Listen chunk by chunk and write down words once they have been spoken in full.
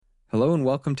Hello and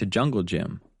welcome to Jungle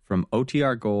Gym from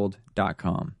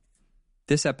OTRGold.com.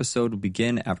 This episode will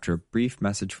begin after a brief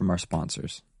message from our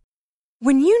sponsors.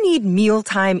 When you need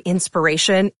mealtime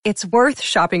inspiration, it's worth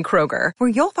shopping Kroger, where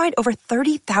you'll find over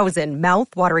 30,000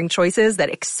 mouth-watering choices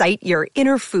that excite your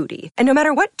inner foodie. And no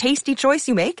matter what tasty choice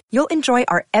you make, you'll enjoy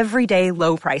our everyday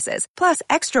low prices, plus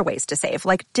extra ways to save,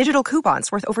 like digital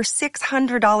coupons worth over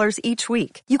 $600 each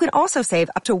week. You can also save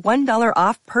up to $1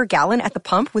 off per gallon at the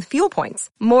pump with fuel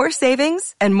points. More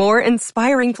savings and more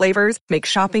inspiring flavors make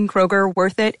shopping Kroger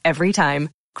worth it every time.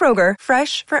 Kroger,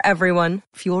 fresh for everyone.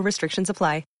 Fuel restrictions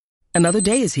apply. Another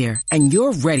day is here, and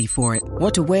you're ready for it.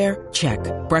 What to wear? Check.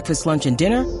 Breakfast, lunch, and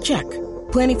dinner? Check.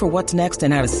 Planning for what's next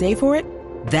and how to save for it?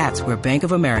 That's where Bank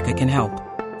of America can help.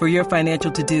 For your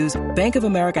financial to-dos, Bank of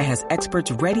America has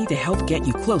experts ready to help get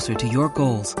you closer to your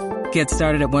goals. Get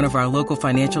started at one of our local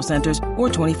financial centers or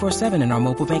 24/7 in our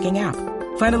mobile banking app.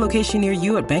 Find a location near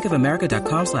you at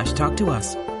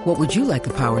bankofamerica.com/talktous. What would you like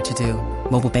the power to do?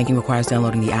 Mobile banking requires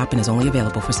downloading the app and is only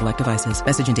available for select devices.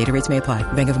 Message and data rates may apply.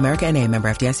 Bank of America N.A., member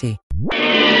FDIC.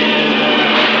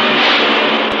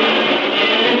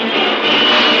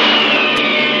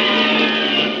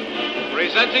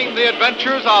 Presenting the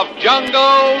adventures of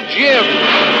Jungle Jim.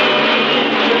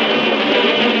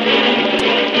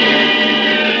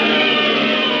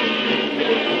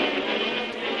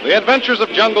 The Adventures of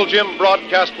Jungle Jim,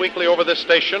 broadcast weekly over this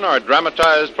station, are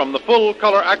dramatized from the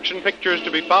full-color action pictures to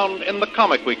be found in the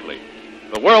Comic Weekly,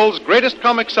 the world's greatest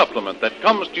comic supplement that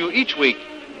comes to you each week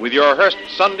with your Hearst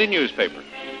Sunday newspaper.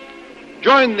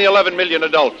 Join the 11 million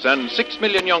adults and 6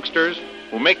 million youngsters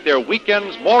who make their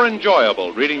weekends more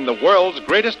enjoyable reading the world's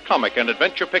greatest comic and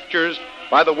adventure pictures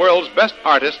by the world's best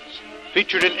artists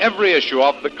featured in every issue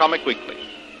of the Comic Weekly.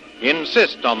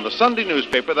 Insist on the Sunday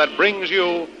newspaper that brings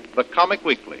you the Comic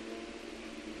Weekly.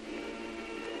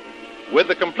 With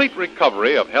the complete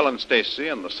recovery of Helen Stacy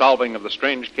and the solving of the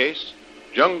strange case,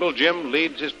 Jungle Jim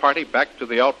leads his party back to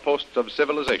the outposts of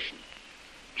civilization.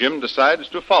 Jim decides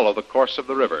to follow the course of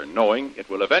the river, knowing it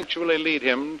will eventually lead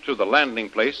him to the landing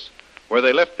place where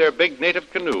they left their big native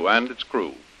canoe and its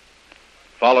crew.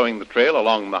 Following the trail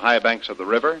along the high banks of the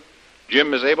river,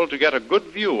 Jim is able to get a good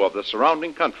view of the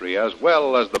surrounding country as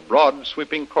well as the broad,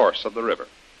 sweeping course of the river.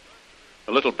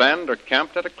 The little band are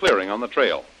camped at a clearing on the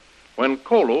trail when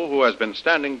Kolu, who has been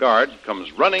standing guard,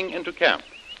 comes running into camp.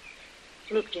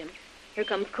 Look, Jim. Here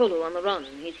comes Kolu on the run.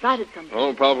 He's sighted something.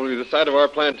 Oh, probably the site of our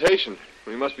plantation.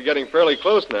 We must be getting fairly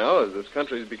close now, as this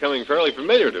country is becoming fairly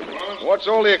familiar to me. What's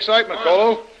all the excitement,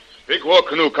 Kolu? Big war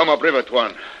canoe come up river,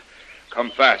 Tuan. Come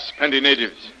fast. Plenty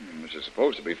natives. This is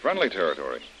supposed to be friendly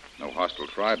territory. No hostile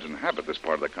tribes inhabit this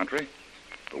part of the country.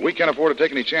 But we can't afford to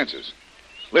take any chances.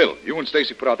 Lil, you and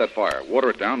Stacy put out that fire. Water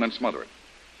it down, then smother it.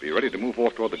 Be ready to move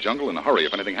off toward the jungle in a hurry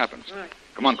if anything happens. All right.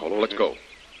 Come on, Kolu, let's go.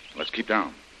 Let's keep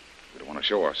down. We don't want to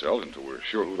show ourselves until we're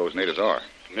sure who those natives are.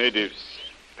 Natives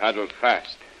paddle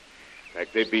fast.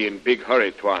 Like they be in big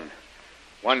hurry, Tuan.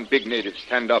 One big native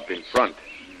stand up in front.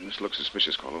 This looks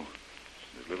suspicious, Kolu.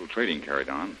 There's little trading carried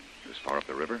on this far up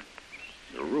the river.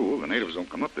 The rule, the natives don't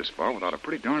come up this far without a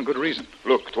pretty darn good reason.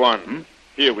 Look, Tuan.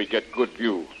 Here we get good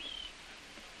view.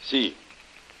 See.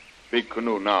 Big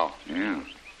canoe now. Yeah.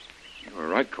 You were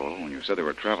right, Kolu, when you said they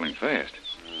were traveling fast.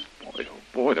 Boy, oh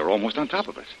boy, they're almost on top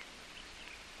of us.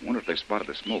 I wonder if they spotted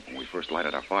the smoke when we first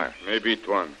lighted our fire. Maybe,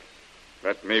 Tuan.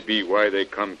 That may be why they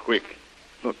come quick.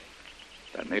 Look,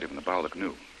 that native in the bow of the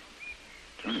canoe.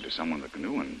 Turning to someone in the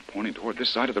canoe and pointing toward this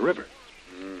side of the river.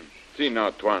 See now,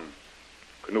 Tuan.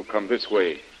 Canoe come this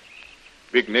way.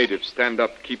 Big natives stand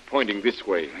up, keep pointing this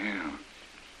way. Yeah.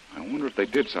 I wonder if they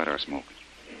did sight our smoke.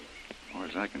 As far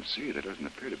as I can see, there doesn't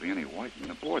appear to be any white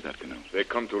men aboard that canoe. They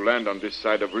come to land on this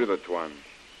side of river, Tuan.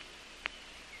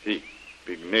 See,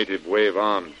 big native wave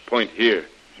arm, point here.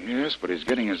 Yes, but he's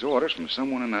getting his orders from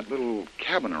someone in that little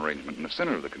cabin arrangement in the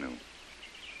center of the canoe.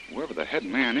 Whoever the head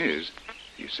man is,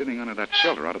 he's sitting under that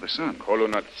shelter out of the sun. Kolu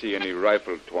not see any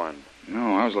rifle, Tuan.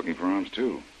 No, I was looking for arms,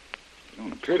 too. They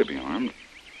don't appear to be armed.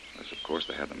 Unless, of course,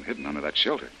 they have them hidden under that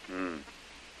shelter.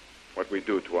 What we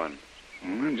do, Tuan?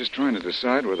 Well, I'm just trying to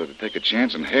decide whether to take a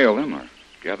chance and hail them or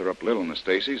gather up Lil and the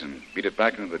Stacys and beat it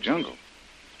back into the jungle.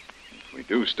 If we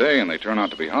do stay and they turn out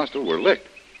to be hostile, we're licked.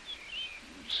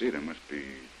 Let's see, there must be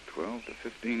 12 to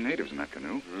 15 natives in that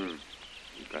canoe.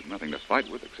 We've got nothing to fight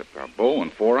with except our bow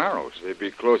and 4 arrows. They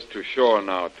be close to shore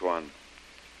now, Tuan.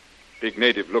 Big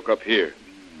native look up here.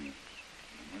 I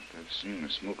must have seen the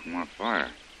smoke from our fire.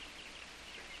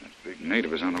 That big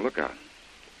native is on the lookout.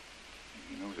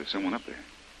 He knows there's someone up there.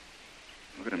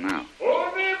 Look at him now.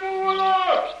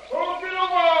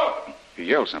 He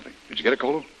yelled something. Did you get it,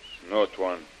 Kolu? No,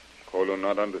 Tuan. Kolu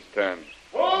not understand.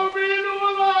 Well,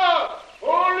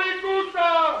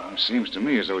 seems to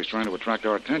me as though he's trying to attract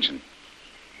our attention.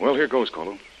 Well, here goes,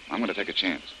 Kolo. I'm going to take a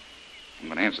chance. I'm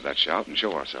going to answer that shout and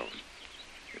show ourselves.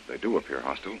 If they do appear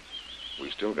hostile,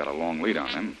 we've still got a long lead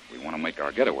on them. We want to make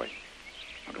our getaway.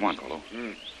 Now, come on, Kolo.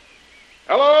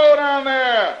 Hello down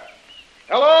there!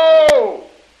 Hello!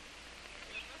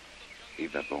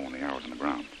 Heave that bow and the arrows on the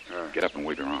ground. Get up and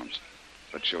wave your arms.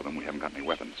 Let's show them we haven't got any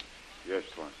weapons. Yes,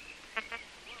 Tuan.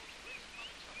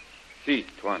 See,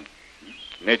 Tuan.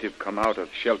 Native come out of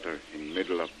shelter in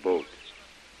middle of boat.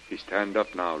 He stand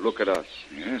up now. Look at us.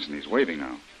 Yes, and he's waving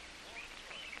now.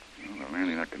 Well, they're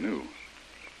landing that canoe.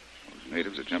 Those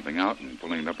natives are jumping out and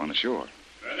pulling it up on the shore.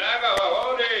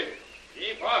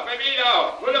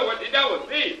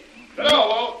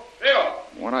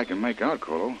 What I can make out,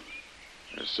 Kolo,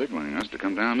 they're signaling us to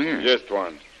come down here. Yes,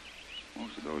 Tuan.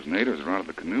 Most of those natives are out of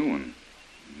the canoe, and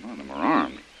none of them are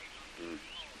armed.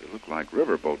 They look like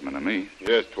river boatmen to me.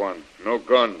 Yes, Tuan. No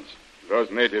guns. Those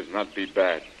natives not be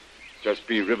bad. Just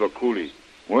be river coolie.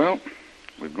 Well,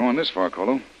 we've gone this far,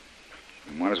 Kolo.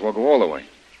 We might as well go all the way.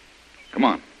 Come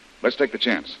on, let's take the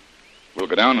chance. We'll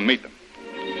go down and meet them.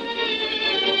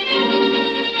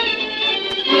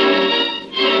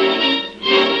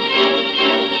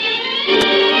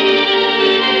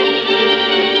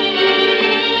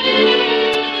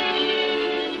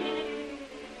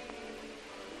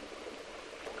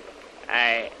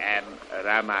 I am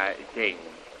Rama Singh.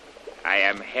 I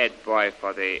am head boy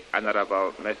for the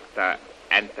Honorable Mr.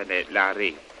 Anthony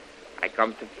Larry. I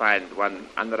come to find one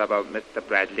Honorable Mr.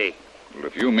 Bradley. Well,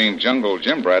 if you mean Jungle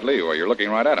Jim Bradley, or you're looking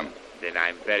right at him. Then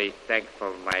I'm very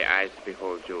thankful my eyes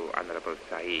behold you, Honorable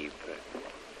Sahib.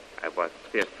 I was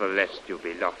fearful lest you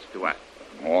be lost to us.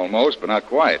 Almost, but not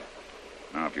quite.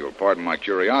 Now, if you'll pardon my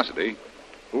curiosity,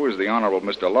 who is the Honorable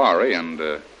Mr. Lowry, and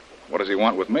what does he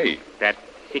want with me? That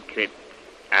secret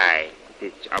I,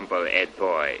 this humble head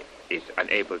boy, is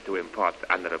unable to impart,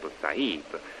 Honorable Sahib.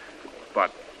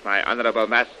 But my Honorable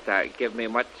Master give me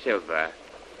much silver,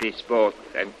 this boat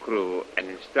and crew, and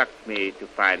instruct me to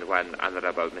find one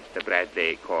Honorable Mr.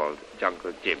 Bradley called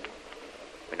Jungle Jim.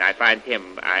 When I find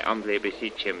him, I humbly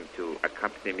beseech him to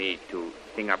accompany me to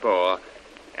Singapore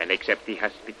and accept the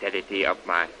hospitality of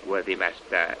my worthy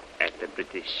master at the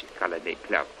British Colony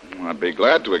Club. I'd be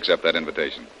glad to accept that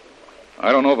invitation.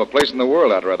 I don't know of a place in the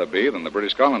world I'd rather be than the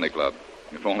British Colony Club,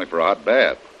 if only for a hot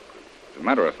bath. As a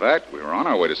matter of fact, we were on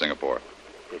our way to Singapore.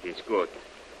 It is good.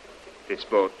 This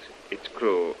boat, its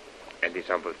crew, and this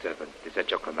humble servant is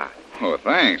at your command. Oh,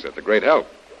 thanks. That's a great help.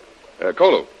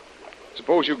 Kolo,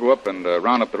 suppose you go up and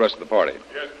round up the rest of the party.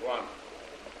 Yes,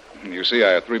 Tuan. You see,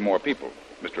 I have 3 more people.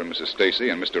 Mr. and Mrs. Stacy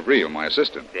and Mr. Reel, my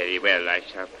assistant. Very well. I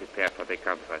shall prepare for the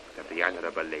comfort of the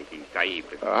Honorable Lady Sahib.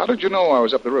 How did you know I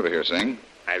was up the river here, Singh?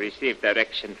 I received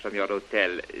direction from your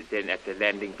hotel. Then at the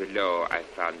landing below, I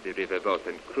found the riverboat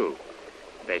and crew.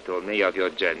 They told me of your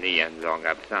journey and long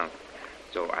absence,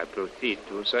 so I proceed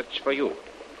to search for you.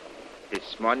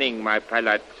 This morning, my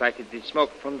pilot sighted the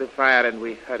smoke from the fire, and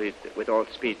we hurried with all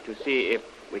speed to see if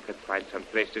we could find some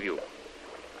trace of you.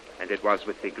 And it was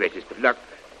with the greatest of luck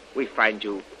we find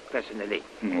you personally.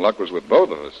 Luck was with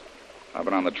both of us. I've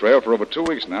been on the trail for over 2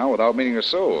 weeks now without meeting a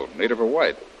soul, native or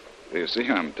white. You see,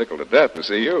 I'm tickled to death to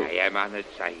see you. I am honored,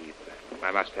 Sahib.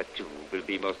 My master, too, will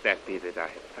be most happy that I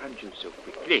have found you so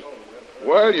quickly.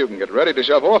 Well, you can get ready to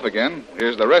shove off again.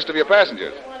 Here's the rest of your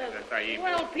passengers. What a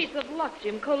swell piece of luck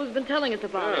Jim Colo's been telling us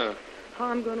about it. Oh,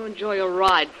 I'm going to enjoy a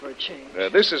ride for a change.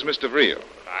 This is Mr. Vreel.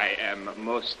 I am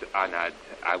most honored.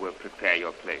 I will prepare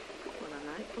your place. What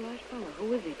a nice, polite fellow.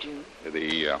 Who is he, Jim?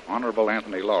 The Honorable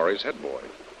Anthony Lowry's head boy.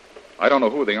 I don't know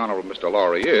who the Honorable Mr.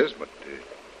 Lowry is, but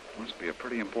must be a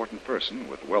pretty important person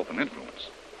with wealth and influence.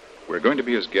 We're going to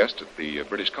be his guest at the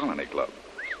British Colony Club.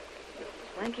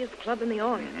 The swankiest club in the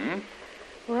Orient. Mm-hmm.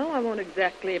 Well, I won't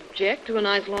exactly object to a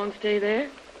nice long stay there.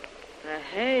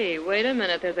 Hey, wait a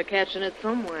minute. There's a catch in it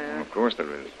somewhere. Well, of course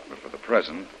there is. But for the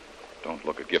present, don't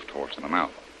look a gift horse in the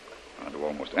mouth. I'll do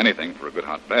almost anything for a good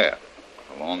hot bath,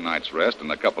 a long night's rest,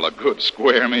 and a couple of good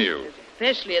square meals.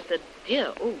 Especially at the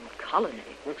dear old colony.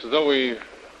 Looks as though we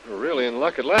were really in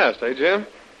luck at last, eh, Jim?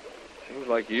 Seems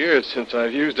like years since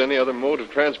I've used any other mode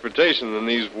of transportation than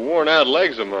these worn-out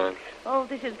legs of mine. Oh,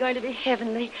 this is going to be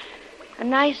heavenly. A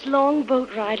nice long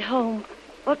boat ride home.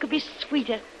 What could be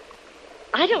sweeter?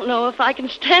 I don't know if I can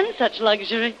stand such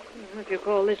luxury. If you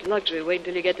call this luxury, wait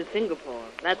until you get to Singapore.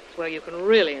 That's where you can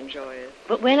really enjoy it.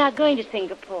 But we're not going to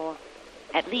Singapore.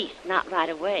 At least, not right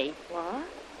away. What?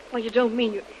 Well, you don't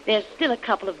mean you... There's still a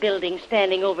couple of buildings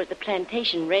standing over at the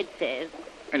plantation, Red says.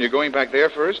 And you're going back there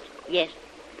first? Yes.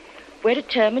 We're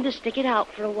determined to stick it out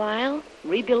for a while,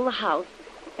 rebuild the house,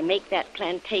 and make that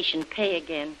plantation pay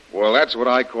again. Well, that's what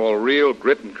I call real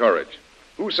grit and courage.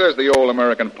 Who says the old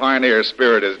American pioneer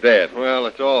spirit is dead? Well,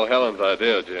 it's all Helen's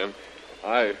idea, Jim.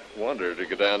 I wanted her to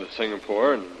go down to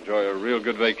Singapore and enjoy a real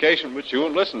good vacation, but she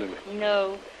won't listen to me.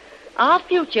 No. Our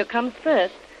future comes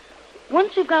first.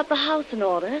 Once we've got the house in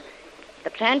order, the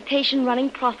plantation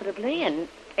running profitably, and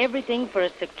everything for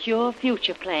a secure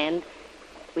future planned,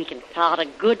 we can start a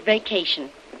good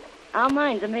vacation. Our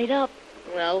minds are made up.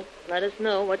 Well, let us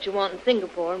know what you want in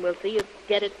Singapore, and we'll see you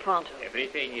get it pronto.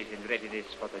 Everything is in readiness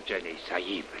for the journey,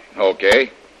 Sahib.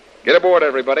 Okay. Get aboard,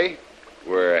 everybody.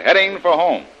 We're heading for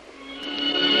home.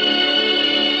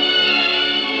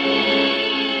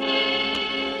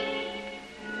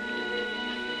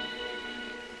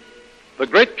 The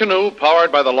great canoe,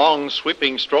 powered by the long,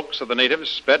 sweeping strokes of the natives,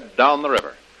 sped down the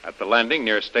river. At the landing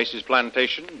near Stacy's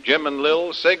plantation, Jim and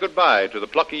Lil say goodbye to the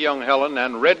plucky young Helen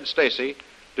and Red Stacy,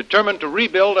 determined to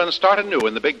rebuild and start anew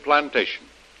in the big plantation.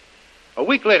 A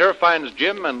week later finds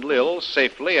Jim and Lil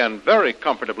safely and very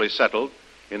comfortably settled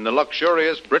in the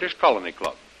luxurious British Colony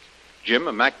Club. Jim,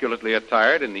 immaculately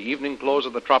attired in the evening clothes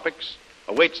of the tropics,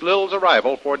 awaits Lil's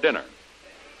arrival for dinner.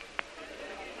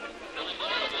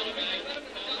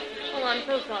 Oh, I'm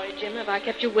so sorry, Jim, if I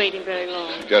kept you waiting very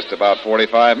long. Just about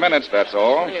 45 minutes, that's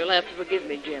all. You'll have to forgive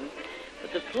me, Jim.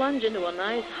 But to plunge into a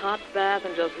nice hot bath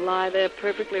and just lie there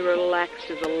perfectly relaxed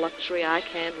is a luxury I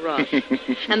can't rush.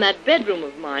 And that bedroom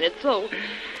of mine, it's so...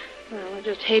 Well, I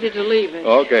just hated to leave it.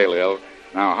 Okay, Lil.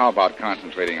 Now, how about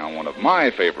concentrating on one of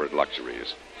my favorite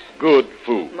luxuries? Good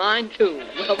food. Mine, too.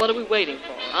 Well, what are we waiting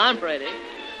for? I'm ready.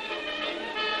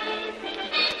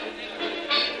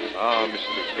 Ah,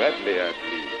 Mr. Bradley,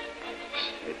 please.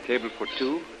 A table for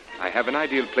two? I have an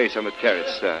ideal place on the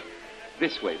terrace.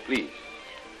 This way, please.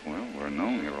 Well, we're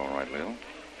known here all right, Lil.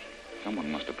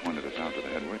 Someone must have pointed us out to the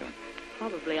head waiter.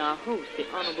 Probably our host, the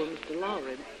Honorable Mr.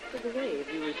 Lawred. By the way, have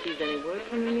you received any word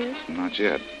from him yet? Not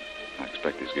yet. I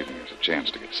expect he's giving us a chance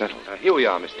to get settled. Here we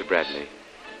are, Mr. Bradley.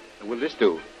 Will this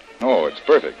do? Oh, it's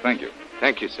perfect. Thank you.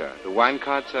 Thank you, sir. The wine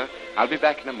card, sir? I'll be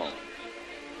back in a moment.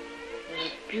 What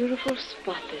a beautiful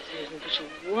spot this is, and such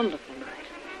a wonderful night.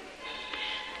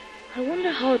 I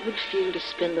wonder how it would feel to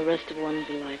spend the rest of one's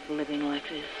life living like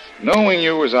this. Knowing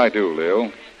you as I do,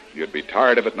 Lil, you'd be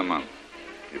tired of it in a month.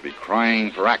 You'd be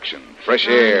crying for action, fresh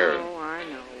air. I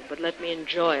know, but let me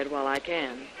enjoy it while I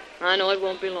can. I know it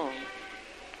won't be long.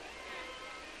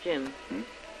 Jim,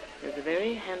 there's a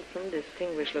very handsome,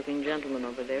 distinguished-looking gentleman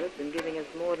over there who's been giving us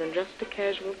more than just a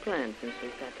casual glance since we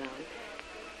sat down.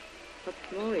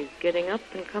 What's more, he's getting up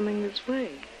and coming this way.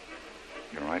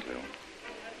 You're right, Lil.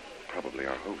 Probably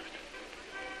our host.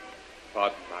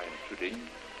 Pardon my intruding.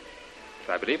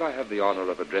 I believe I have the honor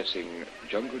of addressing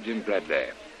Jungle Jim Bradley.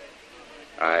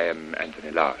 I am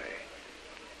Anthony Lowry.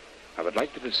 I would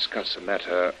like to discuss a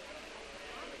matter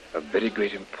of very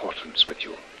great importance with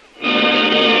you.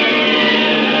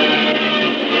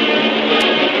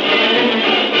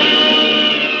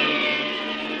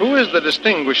 Who is the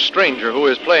distinguished stranger who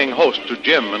is playing host to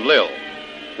Jim and Lil?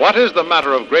 What is the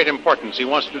matter of great importance he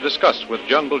wants to discuss with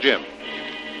Jungle Jim?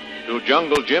 Do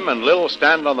Jungle Jim and Lil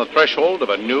stand on the threshold of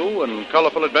a new and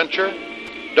colorful adventure?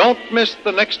 Don't miss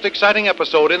the next exciting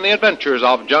episode in the adventures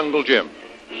of Jungle Jim.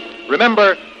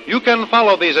 Remember, you can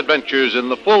follow these adventures in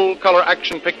the full-color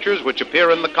action pictures which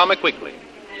appear in the Comic Weekly,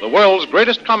 the world's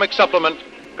greatest comic supplement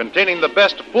containing the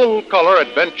best full-color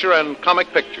adventure and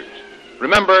comic pictures.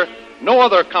 Remember, no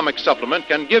other comic supplement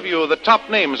can give you the top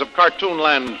names of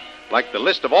Cartoonland like the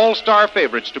list of all-star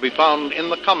favorites to be found in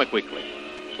the Comic Weekly.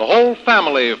 The whole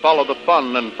family follow the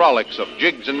fun and frolics of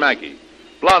Jiggs and Maggie,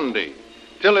 Blondie,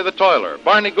 Tilly the Toiler,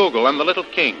 Barney Google, and the Little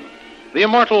King, the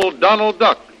immortal Donald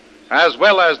Duck, as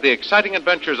well as the exciting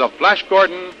adventures of Flash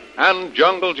Gordon and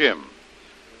Jungle Jim.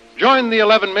 Join the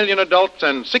 11 million adults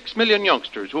and 6 million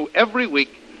youngsters who every week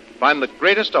find the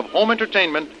greatest of home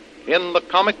entertainment in the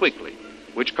Comic Weekly,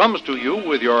 which comes to you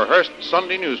with your Hearst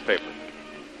Sunday newspaper.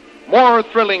 More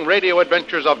thrilling radio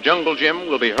adventures of Jungle Jim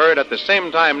will be heard at the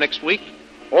same time next week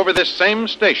over this same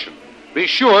station. Be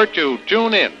sure to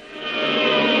tune in.